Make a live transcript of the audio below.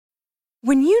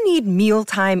When you need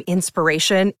mealtime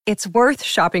inspiration, it's worth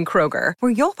shopping Kroger,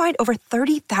 where you'll find over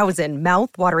 30,000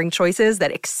 mouth-watering choices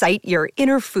that excite your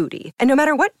inner foodie. And no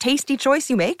matter what tasty choice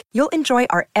you make, you'll enjoy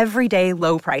our everyday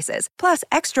low prices, plus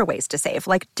extra ways to save,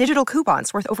 like digital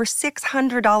coupons worth over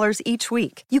 $600 each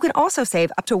week. You can also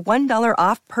save up to $1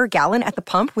 off per gallon at the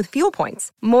pump with fuel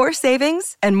points. More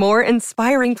savings and more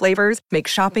inspiring flavors make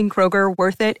shopping Kroger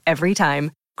worth it every time.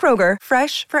 Kroger,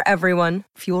 fresh for everyone.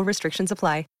 Fuel restrictions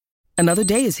apply. Another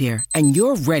day is here, and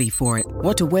you're ready for it.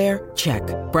 What to wear? Check.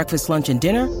 Breakfast, lunch, and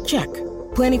dinner? Check.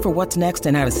 Planning for what's next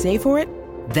and how to save for it?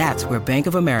 That's where Bank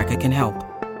of America can help.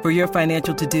 For your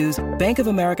financial to-dos, Bank of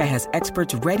America has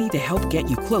experts ready to help get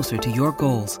you closer to your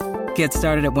goals. Get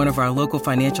started at one of our local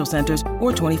financial centers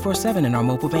or 24/7 in our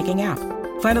mobile banking app.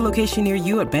 Find a location near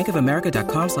you at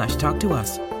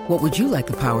bankofamerica.com/talktous. What would you like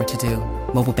the power to do?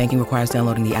 Mobile banking requires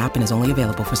downloading the app and is only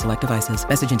available for select devices.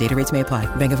 Message and data rates may apply.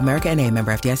 Bank of America N.A.,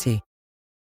 member FDIC.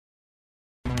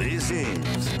 This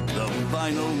is The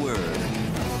Final Word.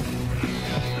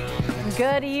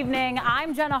 Good evening.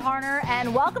 I'm Jenna Harner,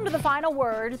 and welcome to The Final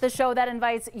Word, the show that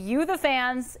invites you, the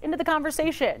fans, into the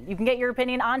conversation. You can get your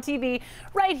opinion on TV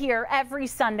right here every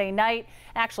Sunday night,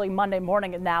 actually Monday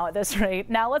morning now at this rate.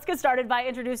 Now let's get started by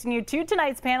introducing you to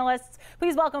tonight's panelists.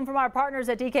 Please welcome from our partners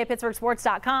at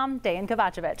DKPittsburghSports.com, Dejan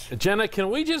Kovacevic. Jenna, can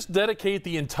we just dedicate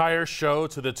the entire show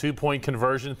to the two-point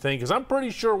conversion thing? Because I'm pretty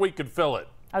sure we could fill it.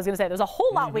 I was going to say, there's a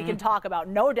whole lot we can talk about,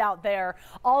 no doubt there.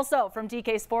 Also from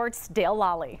DK Sports, Dale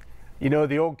Lally. You know,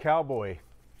 the old cowboy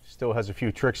still has a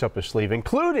few tricks up his sleeve,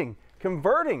 including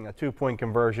converting a two-point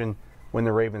conversion when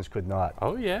the Ravens could not.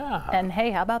 Oh, yeah. And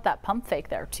hey, how about that pump fake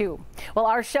there, too? Well,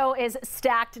 our show is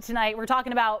stacked tonight. We're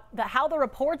talking about how the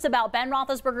reports about Ben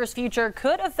Roethlisberger's future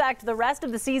could affect the rest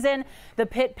of the season, the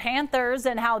Pitt Panthers,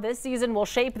 and how this season will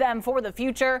shape them for the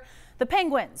future. The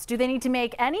Penguins, do they need to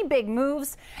make any big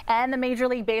moves? And the Major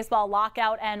League Baseball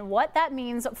lockout and what that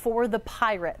means for the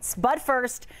Pirates. But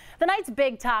first, the night's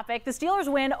big topic, the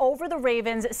Steelers win over the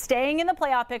Ravens, staying in the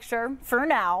playoff picture for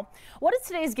now. What does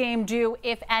today's game do,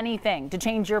 if anything, to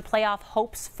change your playoff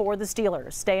hopes for the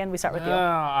Steelers? Dan, we start with you.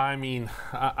 I mean,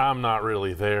 I'm not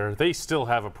really there. They still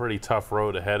have a pretty tough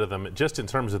road ahead of them, just in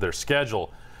terms of their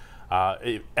schedule.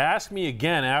 Ask me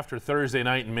again after Thursday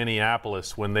night in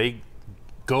Minneapolis when they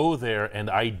go there and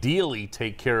ideally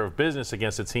take care of business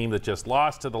against a team that just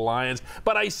lost to the Lions.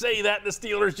 But I say that the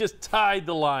Steelers just tied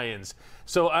the Lions.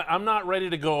 So I'm not ready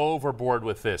to go overboard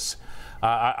with this.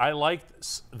 I like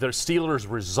their Steelers'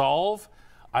 resolve.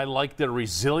 I like their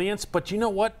resilience. But you know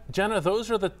what, Jenna?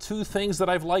 Those are the two things that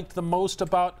I've liked the most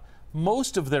about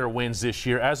most of their wins this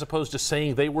year, as opposed to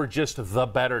saying they were just the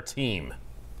better team.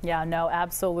 Yeah, no,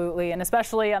 absolutely. And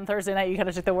especially on Thursday night, you kind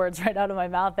of took the words right out of my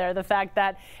mouth there. The fact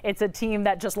that it's a team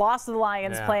that just lost to the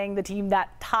Lions playing the team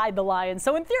that tied the Lions.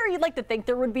 So in theory, you'd like to think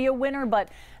there would be a winner. But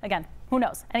again, who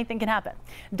knows? Anything can happen.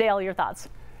 Dale, your thoughts?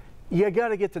 You got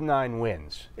to get to 9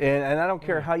 wins. And I don't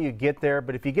care how you get there,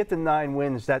 but if you get to 9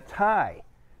 wins, that tie,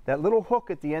 that little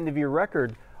hook at the end of your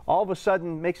record, all of a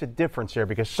sudden makes a difference there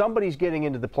because somebody's getting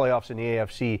into the playoffs in the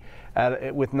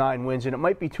AFC with 9 wins, and it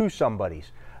might be 2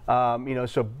 somebodies.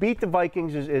 So beat the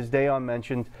Vikings, as Dejan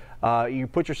mentioned. You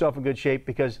put yourself in good shape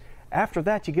because after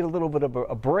that you get a little bit of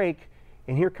a break,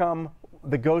 and here come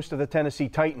the ghost of the Tennessee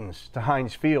Titans to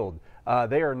Heinz Field.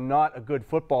 They are not a good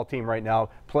football team right now,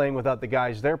 playing without the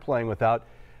guys they're playing without.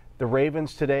 The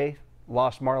Ravens today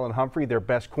lost Marlon Humphrey, their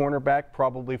best cornerback,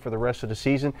 probably for the rest of the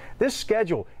season. This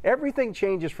schedule, everything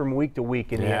changes from week to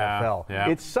week in the NFL. Yeah.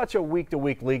 It's such a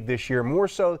week-to-week league this year, more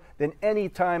so than any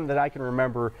time that I can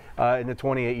remember in the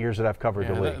 28 years that I've covered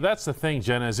the league. That's the thing,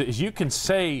 Jenna, is you can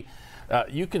say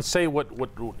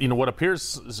what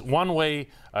appears one way,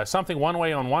 something one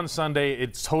way on one Sunday,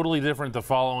 it's totally different the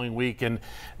following week. And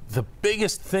the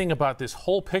biggest thing about this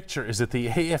whole picture is that the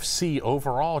AFC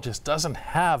overall just doesn't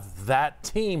have that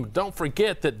team. Don't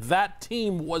forget that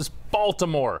team was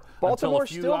Baltimore. Baltimore's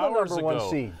still the number 1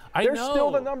 seed. They're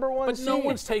still the number 1 seed. But no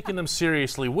one's taking them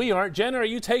seriously. We aren't. Jenna, are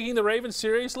you taking the Ravens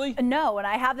seriously? No, and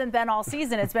I haven't been all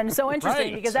season. It's been so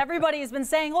interesting because everybody has been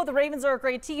saying, the Ravens are a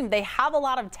great team. They have a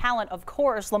lot of talent, of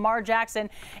course. Lamar Jackson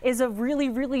is a really,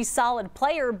 really solid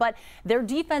player, but their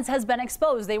defense has been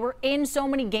exposed. They were in so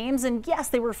many games, and yes,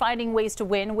 they were finding ways to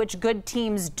win, which good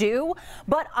teams do.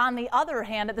 But on the other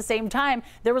hand, at the same time,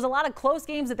 there was a lot of close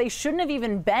games that they shouldn't have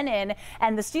even been in,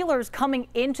 and the Steelers coming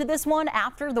into this one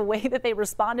after the way that they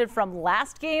responded from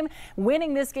last game,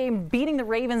 winning this game, beating the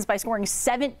Ravens by scoring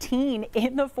 17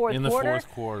 in the fourth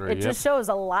quarter. It just shows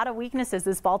a lot of weaknesses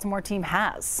this Baltimore team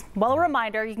has. Well, a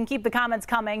reminder, you can keep the comments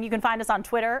coming. You can find us on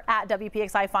Twitter at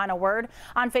WPXI Final Word,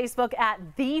 on Facebook at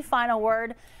The Final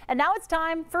Word. And now it's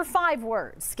time for 5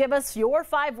 words. Give us your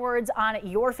 5 words on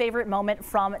your favorite moment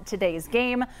from today's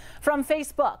game. From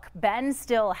Facebook, Ben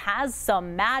still has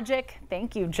some magic.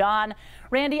 Thank you, John.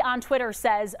 Randy on Twitter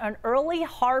says an early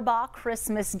Harbaugh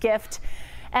Christmas gift.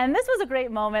 And this was a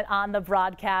great moment on the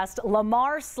broadcast.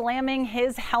 Lamar slamming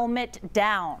his helmet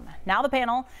down. Now the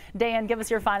panel. Dan, give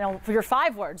us your 5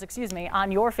 words,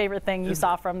 on your favorite thing you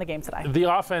saw from the game today.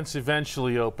 The offense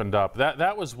eventually opened up.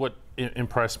 That was what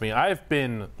impressed me. I've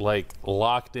been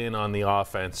locked in on the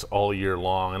offense all year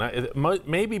long, and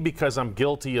maybe because I'm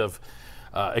guilty of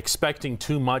expecting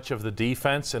too much of the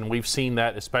defense, and we've seen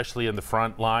that especially in the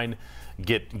front line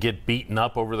get beaten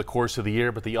up over the course of the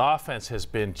year. But the offense has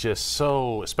been just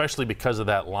so, especially because of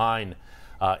that line,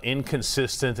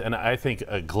 inconsistent, and I think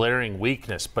a glaring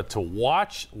weakness. But to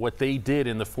watch what they did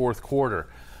in the fourth quarter,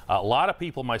 a lot of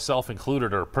people, myself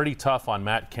included, are pretty tough on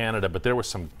Matt Canada, but there was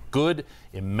some good,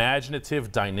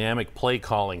 imaginative, dynamic play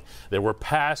calling. There were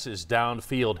passes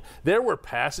downfield. There were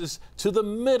passes to the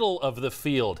middle of the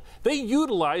field. They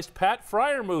utilized Pat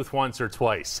Freiermuth once or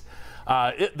twice.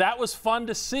 That was fun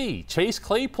to see. Chase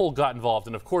Claypool got involved,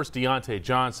 and of course Deontay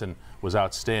Johnson was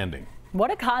outstanding.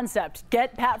 What a concept.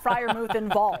 Get Pat Freiermuth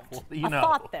involved. Well,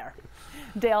 thought there.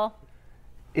 Dale?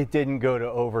 It didn't go to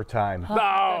overtime. No,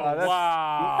 That's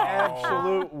wow. the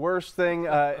absolute worst thing.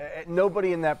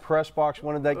 Nobody in that press box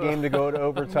wanted that game to go to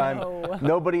overtime. No.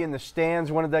 Nobody in the stands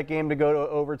wanted that game to go to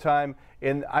overtime.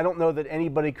 And I don't know that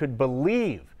anybody could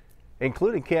believe,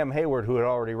 including Cam Hayward, who had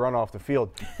already run off the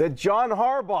field, that John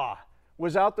Harbaugh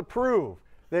was out to prove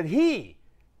that he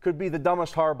could be the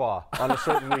dumbest Harbaugh on a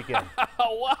certain weekend.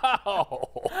 Wow.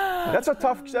 That's a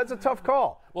tough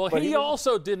call. Well, he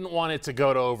also didn't want it to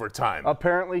go to overtime.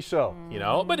 Apparently so.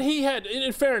 But he had,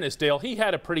 in fairness, Dale, he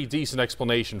had a pretty decent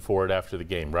explanation for it after the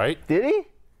game, right? Did he?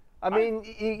 I mean,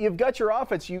 you've got your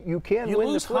offense. You can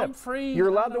win the flip. Humphrey, You're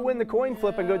allowed to win the coin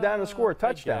flip and go down and score a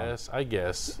touchdown. I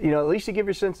guess. At least you give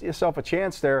yourself a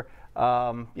chance there.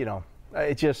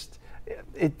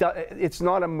 It's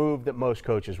not a move that most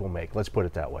coaches will make. Let's put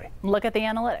it that way. Look at the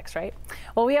analytics, right?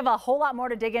 Well, we have a whole lot more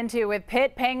to dig into with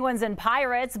Pitt, Penguins, and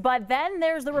Pirates, but then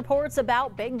there's the reports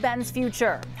about Big Ben's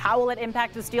future. How will it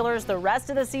impact the Steelers the rest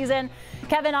of the season?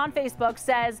 Kevin on Facebook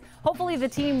says, hopefully the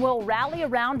team will rally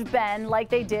around Ben like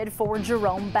they did for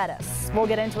Jerome Bettis. We'll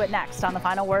get into it next on The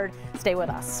Final Word. Stay with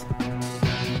us.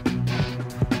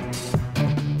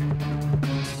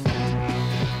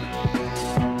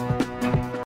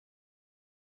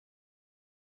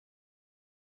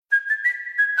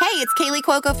 Hey, it's Kaylee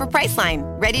Cuoco for Priceline.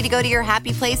 Ready to go to your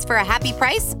happy place for a happy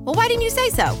price? Well, why didn't you say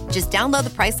so? Just download the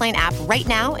Priceline app right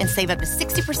now and save up to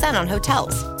 60% on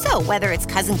hotels. So whether it's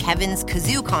Cousin Kevin's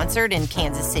Kazoo Concert in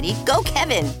Kansas City, go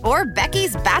Kevin, or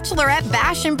Becky's Bachelorette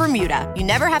Bash in Bermuda, you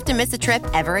never have to miss a trip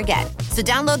ever again. So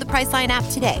download the Priceline app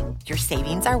today. Your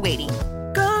savings are waiting.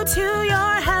 Go to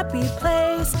your happy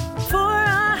place for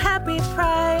a happy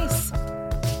price.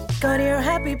 Go to your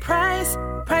happy price,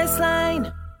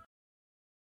 Priceline.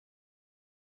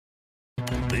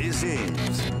 This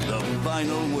is The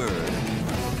Final Word.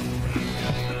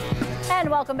 And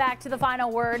welcome back to The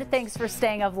Final Word. Thanks for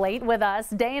staying up late with us.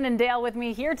 Dan and Dale with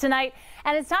me here tonight.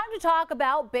 And it's time to talk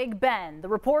about Big Ben. The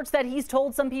reports that he's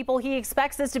told some people he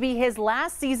expects this to be his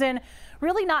last season,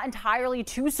 really not entirely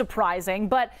too surprising.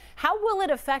 But how will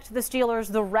it affect the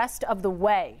Steelers the rest of the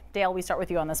way? Dale, we start with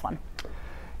you on this one.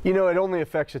 It only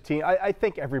affects a team. I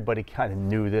think everybody kind of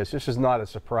knew this. This is not a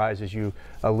surprise, as you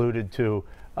alluded to.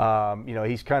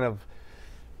 He's kind of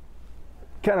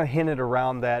hinted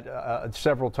around that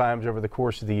several times over the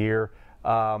course of the year.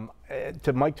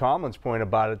 To Mike Tomlin's point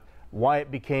about it, why it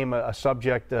became a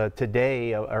subject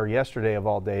today or yesterday of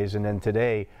all days, and then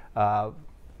today,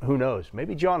 who knows?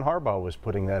 Maybe John Harbaugh was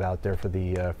putting that out there for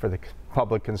the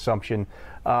public consumption.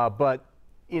 But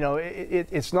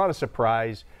it's not a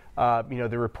surprise.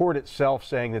 The report itself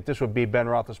saying that this would be Ben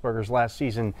Roethlisberger's last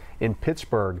season in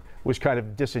Pittsburgh was kind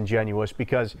of disingenuous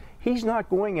because he's not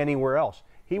going anywhere else.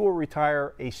 He will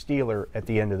retire a Steeler at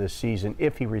the end of this season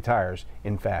if he retires,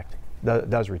 in fact.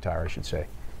 Does retire, I should say.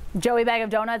 Joey Bag of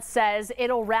Donuts says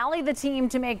it'll rally the team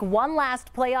to make one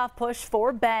last playoff push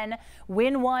for Ben,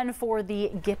 win one for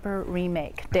the Gipper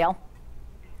remake. Dale?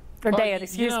 Or Dan,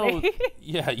 excuse me.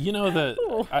 Yeah,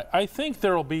 I think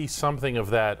there will be something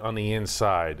of that on the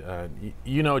inside.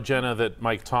 Jenna, that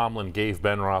Mike Tomlin gave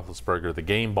Ben Roethlisberger the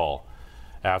game ball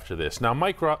after this. Now,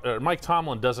 Mike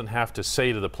Tomlin doesn't have to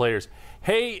say to the players,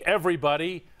 hey,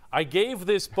 everybody, I gave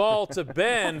this ball to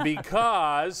Ben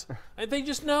because they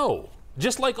just know.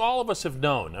 Just like all of us have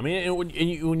known. I mean,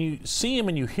 when you see him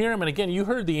and you hear him, and again, you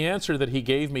heard the answer that he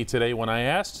gave me today when I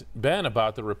asked Ben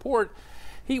about the report.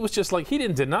 he was just like, he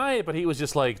didn't deny it, but he was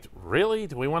just like, really?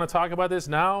 Do we want to talk about this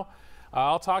now?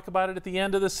 I'll talk about it at the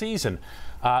end of the season.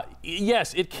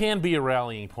 Yes, it can be a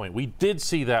rallying point. We did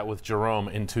see that with Jerome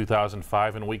in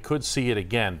 2005, and we could see it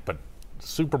again. But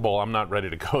Super Bowl, I'm not ready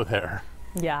to go there.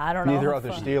 Yeah, I don't know. Neither are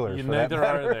the Steelers. Neither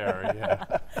are there,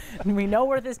 yeah. We know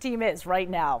where this team is right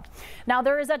now. Now,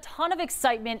 there is a ton of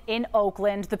excitement in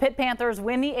Oakland. The Pitt Panthers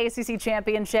win the ACC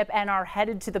championship and are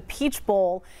headed to the Peach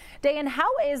Bowl. Dan, how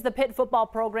is the Pitt football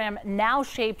program now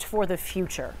shaped for the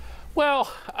future? Well,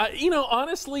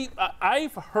 honestly,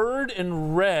 I've heard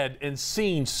and read and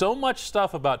seen so much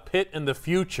stuff about Pitt in the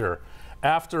future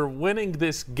after winning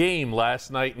this game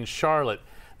last night in Charlotte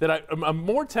that I'm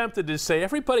more tempted to say,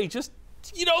 everybody just,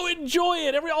 enjoy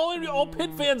it. All Pitt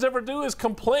fans ever do is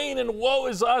complain and woe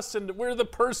is us and we're the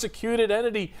persecuted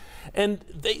entity. And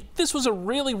this was a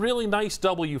really, really nice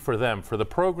W for them, for the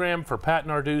program, for Pat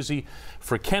Narduzzi,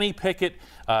 for Kenny Pickett,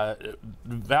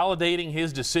 validating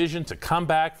his decision to come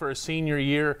back for a senior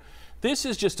year. This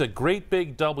is just a great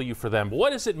big W for them.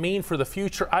 What does it mean for the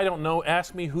future? I don't know.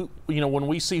 Ask me when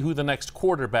we see who the next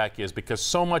quarterback is, because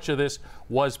so much of this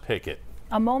was Pickett.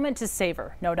 A moment to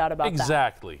savor, no doubt about that.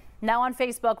 Exactly. Now on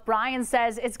Facebook, Brian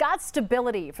says it's got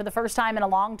stability for the first time in a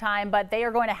long time, but they are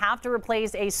going to have to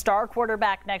replace a star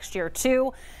quarterback next year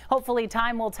too. Hopefully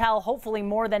time will tell. Hopefully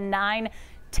more than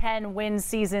 9-10 win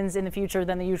seasons in the future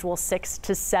than the usual 6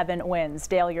 to 7 wins.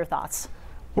 Dale, your thoughts?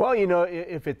 Well,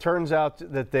 if it turns out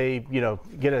that they,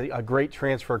 get a great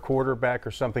transfer quarterback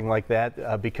or something like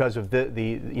that because of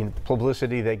the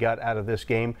publicity they got out of this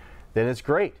game, then it's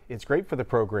great. It's great for the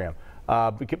program.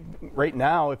 Right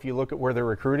now, if you look at where the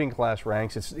recruiting class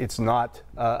ranks, it's not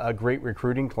a great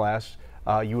recruiting class.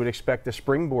 You would expect a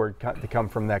springboard to come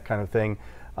from that kind of thing,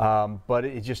 but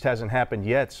it just hasn't happened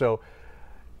yet. So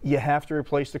you have to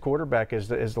replace the quarterback, as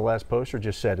the last poster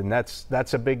just said, and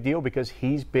that's a big deal because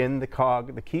he's been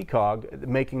the key cog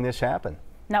making this happen.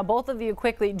 Now, both of you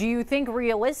quickly, do you think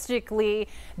realistically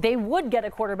they would get a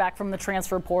quarterback from the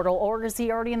transfer portal, or is he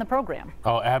already in the program?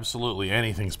 Oh, absolutely.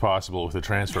 Anything's possible with the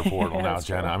transfer portal now,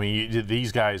 Jenna. True. I mean,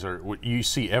 these guys you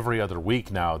see every other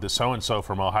week now, the so-and-so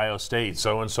from Ohio State,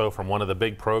 so-and-so from one of the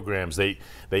big programs. They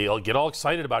get all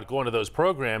excited about going to those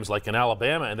programs like in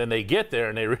Alabama, and then they get there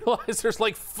and they realize there's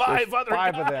like five other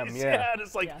guys. Of them, yeah. And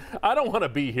it's like, I don't want to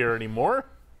be here anymore.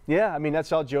 Yeah, I mean,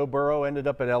 that's how Joe Burrow ended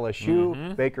up at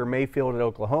LSU, Baker Mayfield at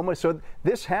Oklahoma. So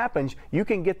this happens. You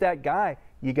can get that guy.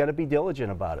 You got to be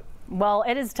diligent about it. Well,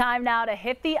 it is time now to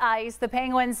hit the ice. The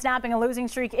Penguins snapping a losing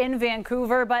streak in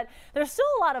Vancouver, but there's still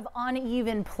a lot of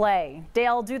uneven play.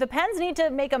 Dale, do the Pens need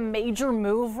to make a major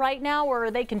move right now, or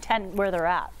are they content where they're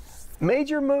at?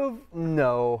 Major move?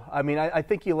 No. I mean, I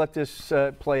think you let this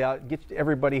play out, get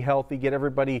everybody healthy, get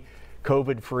everybody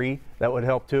COVID-free. That would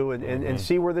help too, and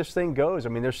see where this thing goes. I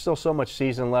mean, there's still so much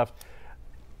season left.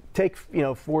 Take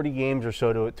 40 games or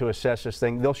so to assess this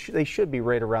thing. They should be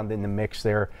right around in the mix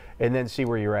there, and then see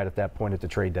where you're at that point at the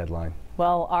trade deadline.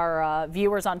 Well, our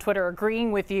viewers on Twitter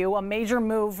agreeing with you. A major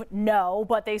move, no,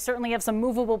 but they certainly have some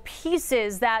movable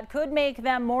pieces that could make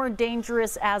them more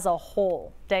dangerous as a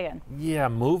whole. Dan. Yeah,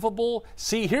 movable?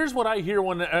 See, here's what I hear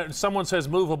when someone says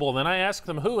movable. Then I ask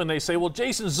them who, and they say, well,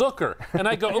 Jason Zucker. And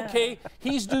I go, okay,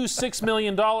 he's due $6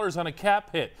 million on a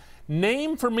cap hit.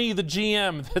 Name for me the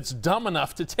GM that's dumb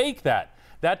enough to take that.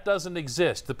 That doesn't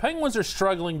exist. The Penguins are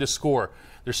struggling to score.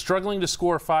 They're struggling to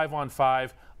score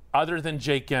 5-on-5 other than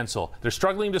Jake Gensel. They're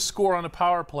struggling to score on a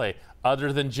power play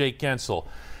other than Jake Gensel.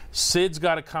 Sid's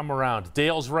got to come around.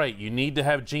 Dale's right. You need to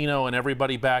have Gino and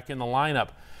everybody back in the lineup.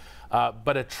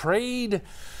 But a trade,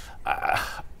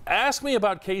 ask me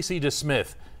about Casey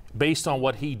DeSmith based on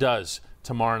what he does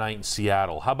tomorrow night in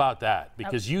Seattle. How about that?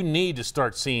 Because you need to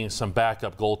start seeing some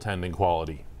backup goaltending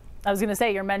quality. I was going to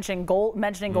say, you're mentioning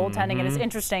goaltending, and it's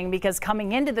interesting because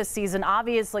coming into this season,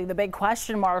 obviously the big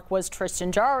question mark was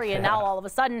Tristan Jarry, and now all of a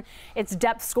sudden it's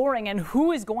depth scoring, and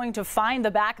who is going to find the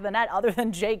back of the net other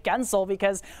than Jake Gensel?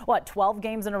 Because 12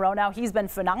 games in a row now, he's been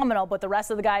phenomenal, but the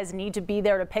rest of the guys need to be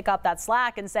there to pick up that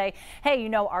slack and say,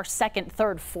 hey, our second,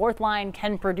 third, fourth line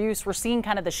can produce. We're seeing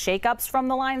kind of the shakeups from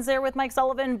the lines there with Mike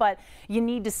Sullivan, but you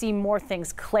need to see more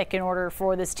things click in order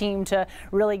for this team to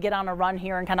really get on a run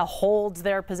here and kind of hold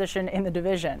their position in the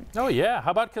division. Oh, yeah.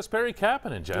 How about Kasperi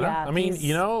Kapanen, Jenna? Yeah, I mean,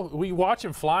 we watch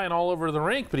him flying all over the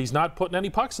rink, but he's not putting any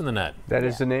pucks in the net. That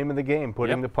is the name of the game,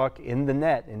 putting the puck in the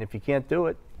net. And if you can't do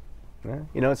it,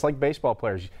 it's like baseball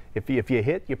players. If you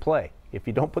hit, you play. If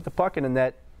you don't put the puck in the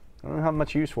net, I don't have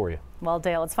much use for you. Well,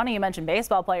 Dale, it's funny you mentioned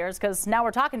baseball players because now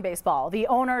we're talking baseball. The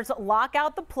owners lock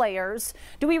out the players.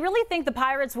 Do we really think the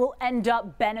Pirates will end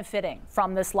up benefiting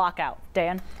from this lockout,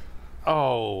 Dan?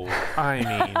 Oh,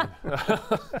 I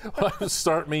mean,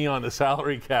 start me on the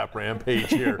salary cap rampage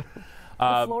here.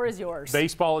 The floor is yours.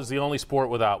 Baseball is the only sport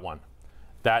without one.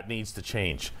 That needs to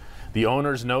change. The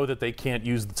owners know that they can't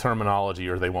use the terminology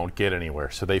or they won't get anywhere.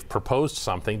 So they've proposed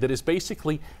something that is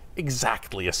basically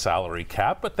exactly a salary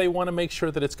cap, but they want to make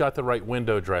sure that it's got the right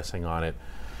window dressing on it.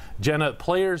 Jenna,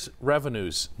 players'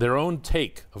 revenues, their own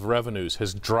take of revenues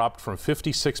has dropped from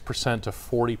 56% to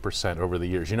 40% over the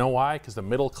years. You know why? Because the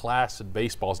middle class in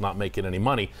baseball is not making any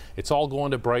money. It's all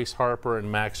going to Bryce Harper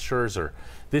and Max Scherzer.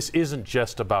 This isn't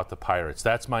just about the Pirates.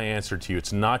 That's my answer to you.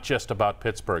 It's not just about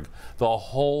Pittsburgh. The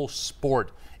whole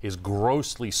sport is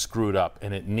grossly screwed up,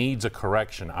 and it needs a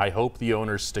correction. I hope the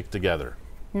owners stick together.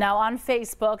 Now on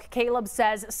Facebook, Caleb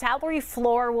says salary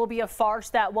floor will be a farce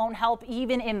that won't help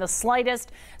even in the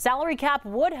slightest. Salary cap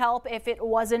would help if it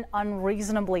wasn't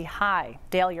unreasonably high.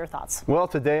 Dale, your thoughts? Well,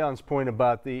 to Dayon's point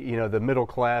about the middle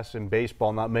class in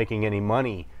baseball not making any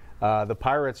money, the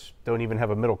Pirates don't even have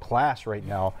a middle class right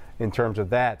now in terms of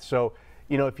that. So,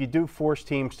 if you do force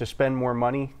teams to spend more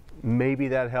money, maybe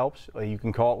that helps. You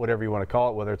can call it whatever you want to call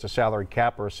it, whether it's a salary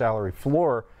cap or a salary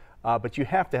floor. But you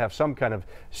have to have some kind of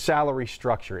salary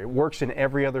structure. It works in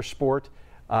every other sport.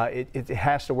 It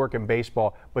has to work in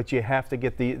baseball, but you have to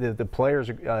get the players'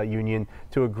 union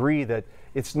to agree that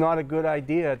it's not a good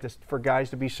idea for guys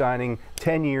to be signing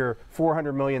 10-year,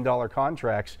 $400 million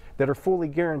contracts that are fully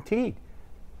guaranteed.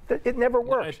 It never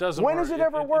works. It doesn't when work. does it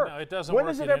ever work? No, it doesn't when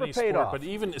work is it in ever any paid sport, off? But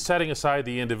even setting aside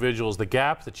the individuals, the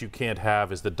gap that you can't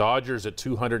have is the Dodgers at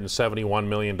 $271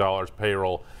 million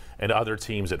payroll and other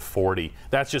teams at 40.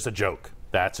 That's just a joke.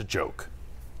 That's a joke.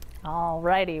 All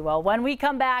righty. Well, when we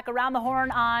come back around the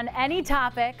horn on any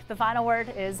topic, the final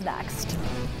word is next.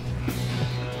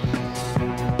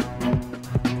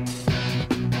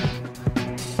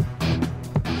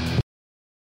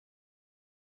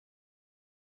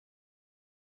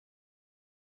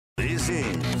 This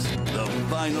is the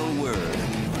final word.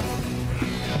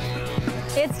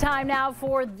 It's time now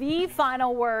for the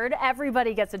final word.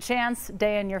 Everybody gets a chance.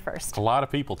 Dan, you're first. A lot of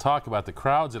people talk about the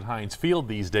crowds at Heinz Field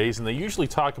these days, and they usually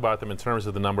talk about them in terms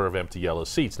of the number of empty yellow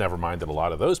seats. Never mind that a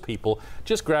lot of those people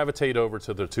just gravitate over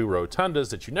to the two rotundas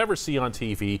that you never see on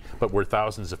TV, but where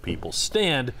thousands of people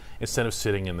stand instead of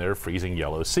sitting in their freezing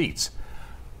yellow seats.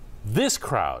 This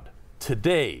crowd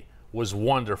today was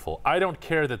wonderful. I don't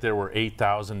care that there were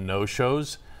 8,000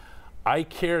 no-shows. I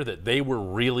care that they were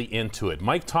really into it.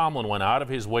 Mike Tomlin went out of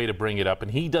his way to bring it up,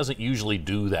 and he doesn't usually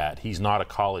do that. He's not a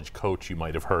college coach, you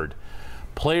might have heard.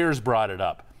 Players brought it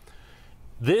up.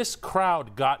 This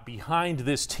crowd got behind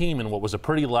this team in what was a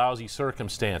pretty lousy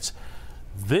circumstance.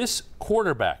 This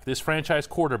quarterback, this franchise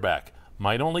quarterback,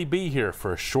 might only be here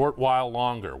for a short while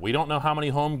longer. We don't know how many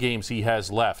home games he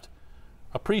has left.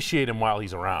 Appreciate him while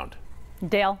he's around.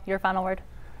 Dale, your final word.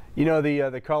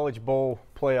 The College Bowl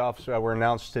playoffs were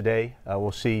announced today.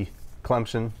 We'll see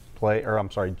Clemson play, or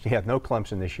I'm sorry, no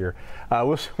Clemson this year.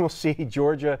 We'll see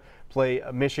Georgia play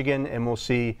Michigan, and we'll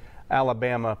see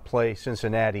Alabama play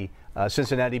Cincinnati.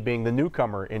 Cincinnati being the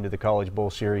newcomer into the College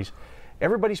Bowl series.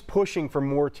 Everybody's pushing for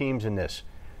more teams in this.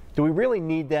 Do we really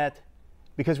need that?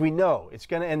 Because we know it's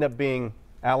going to end up being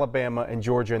Alabama and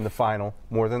Georgia in the final,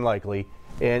 more than likely.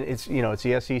 And it's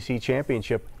the SEC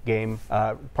championship game,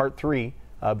 part 3.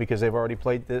 Because they've already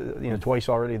played twice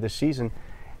already this season.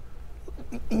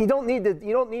 You don't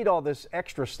need all this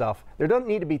extra stuff. There doesn't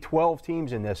need to be 12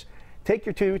 teams in this. Take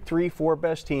your 2, 3, 4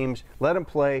 best teams, let them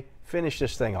play, finish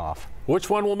this thing off. Which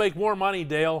one will make more money,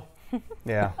 Dale?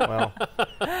 Yeah, well,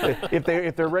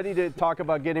 if they're ready to talk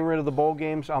about getting rid of the bowl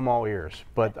games, I'm all ears.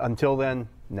 But until then,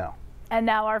 no. And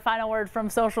now our final word from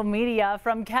social media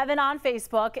from Kevin on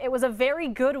Facebook. It was a very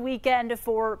good weekend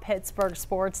for Pittsburgh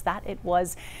sports. That it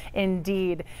was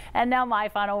indeed. And now my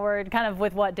final word, kind of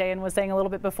with what Dan was saying a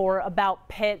little bit before about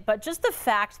Pitt, but just the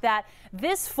fact that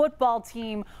this football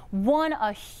team won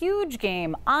a huge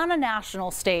game on a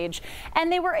national stage,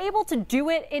 and they were able to do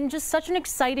it in just such an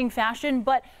exciting fashion,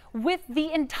 but with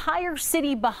the entire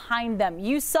city behind them.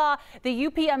 You saw the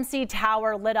UPMC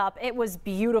tower lit up. It was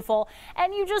beautiful.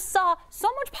 And you just saw so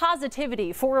much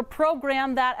positivity for a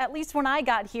program that, at least when I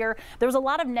got here, there was a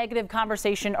lot of negative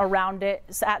conversation around it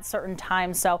at certain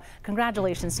times. So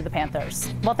congratulations to the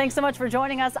Panthers. Well, thanks so much for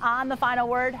joining us on The Final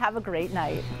Word. Have a great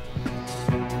night.